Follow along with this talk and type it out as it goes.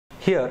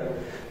Here,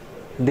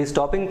 the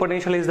stopping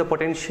potential is the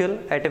potential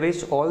at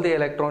which all the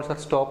electrons are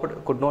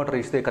stopped, could not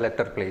reach the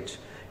collector plate.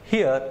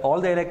 Here,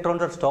 all the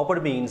electrons are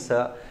stopped means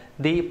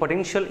the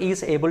potential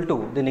is able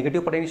to, the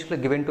negative potential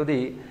given to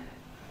the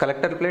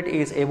collector plate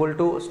is able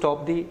to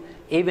stop the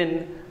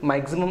even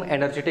maximum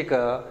energetic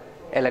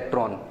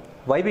electron.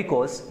 Why?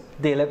 Because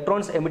the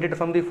electrons emitted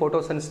from the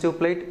photosensitive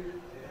plate,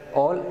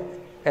 all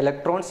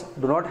electrons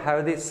do not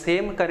have the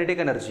same kinetic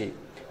energy.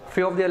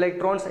 Few of the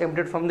electrons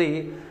emitted from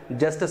the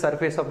just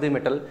surface of the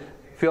metal,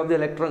 few of the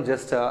electrons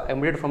just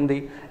emitted from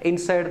the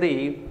inside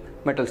the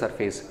metal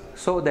surface.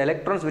 So the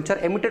electrons which are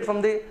emitted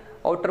from the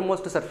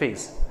outermost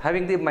surface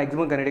having the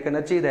maximum kinetic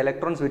energy, the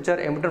electrons which are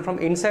emitted from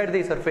inside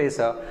the surface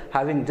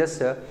having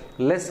just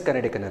less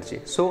kinetic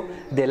energy. So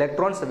the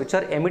electrons which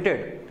are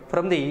emitted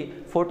from the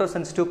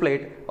photosensitive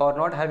plate are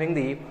not having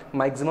the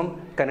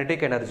maximum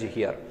kinetic energy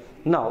here.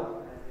 Now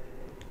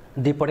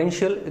the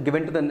potential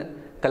given to the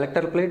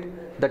collector plate,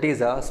 that is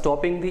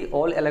stopping the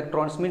all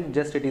electrons, means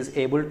just it is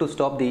able to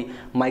stop the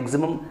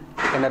maximum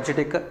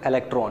energetic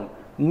electron,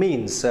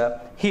 means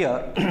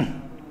here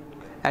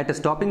at a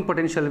stopping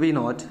potential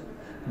V0,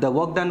 the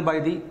work done by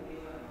the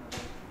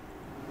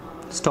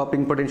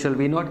stopping potential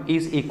V0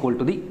 is equal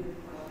to the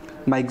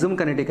maximum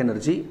kinetic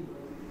energy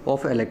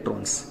of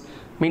electrons,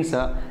 means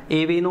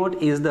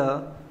AV0 is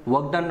the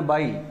work done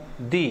by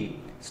the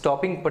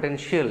stopping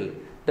potential,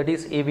 that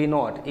is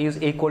AV0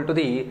 is equal to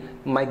the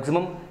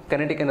maximum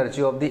kinetic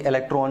energy of the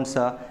electrons.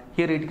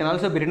 Here it can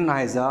also be written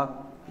as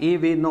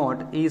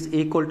AV0 is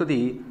equal to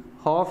the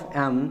half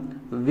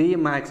m V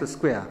max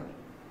square.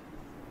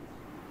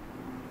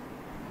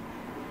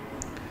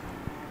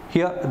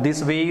 Here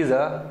this V is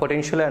a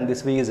potential and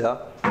this V is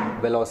a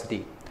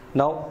velocity.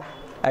 Now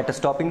at a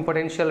stopping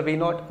potential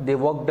V0, the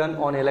work done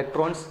on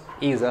electrons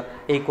is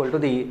equal to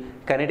the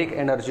kinetic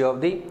energy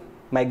of the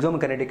maximum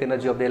kinetic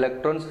energy of the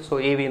electrons. So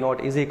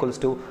AV0 is equals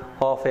to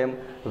half m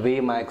V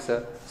max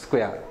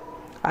square.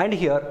 And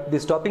here the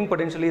stopping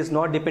potential is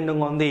not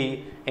depending on the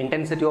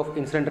intensity of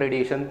incident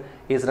radiation,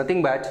 is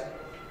nothing but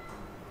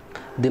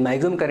the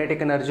maximum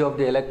kinetic energy of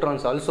the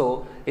electrons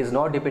also is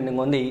not depending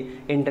on the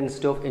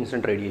intensity of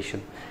incident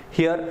radiation.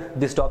 Here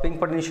the stopping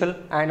potential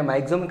and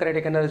maximum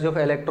kinetic energy of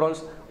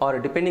electrons are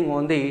depending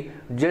on the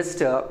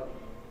just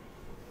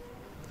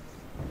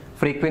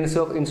frequency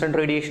of incident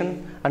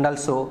radiation and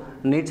also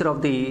nature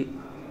of the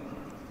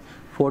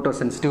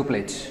photosensitive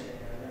plate.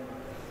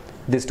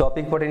 The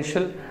stopping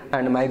potential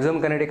and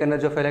maximum kinetic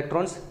energy of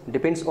electrons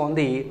depends on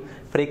the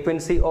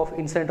frequency of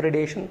incident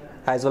radiation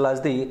as well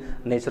as the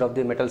nature of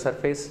the metal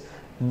surface,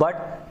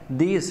 but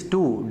these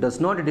two does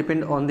not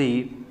depend on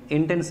the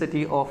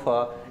intensity of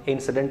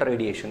incident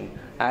radiation.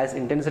 As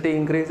intensity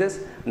increases,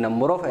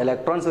 number of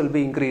electrons will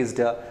be increased,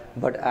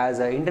 but as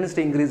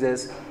intensity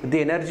increases, the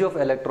energy of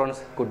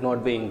electrons could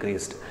not be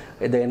increased.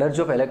 The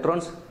energy of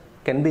electrons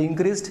can be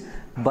increased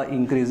by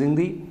increasing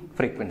the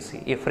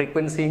frequency. If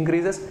frequency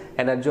increases,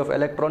 energy of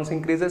electrons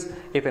increases.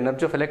 If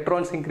energy of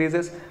electrons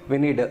increases, we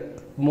need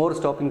more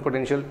stopping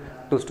potential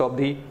to stop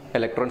the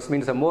electrons,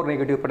 means a more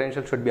negative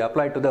potential should be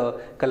applied to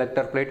the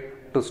collector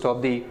plate to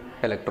stop the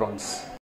electrons.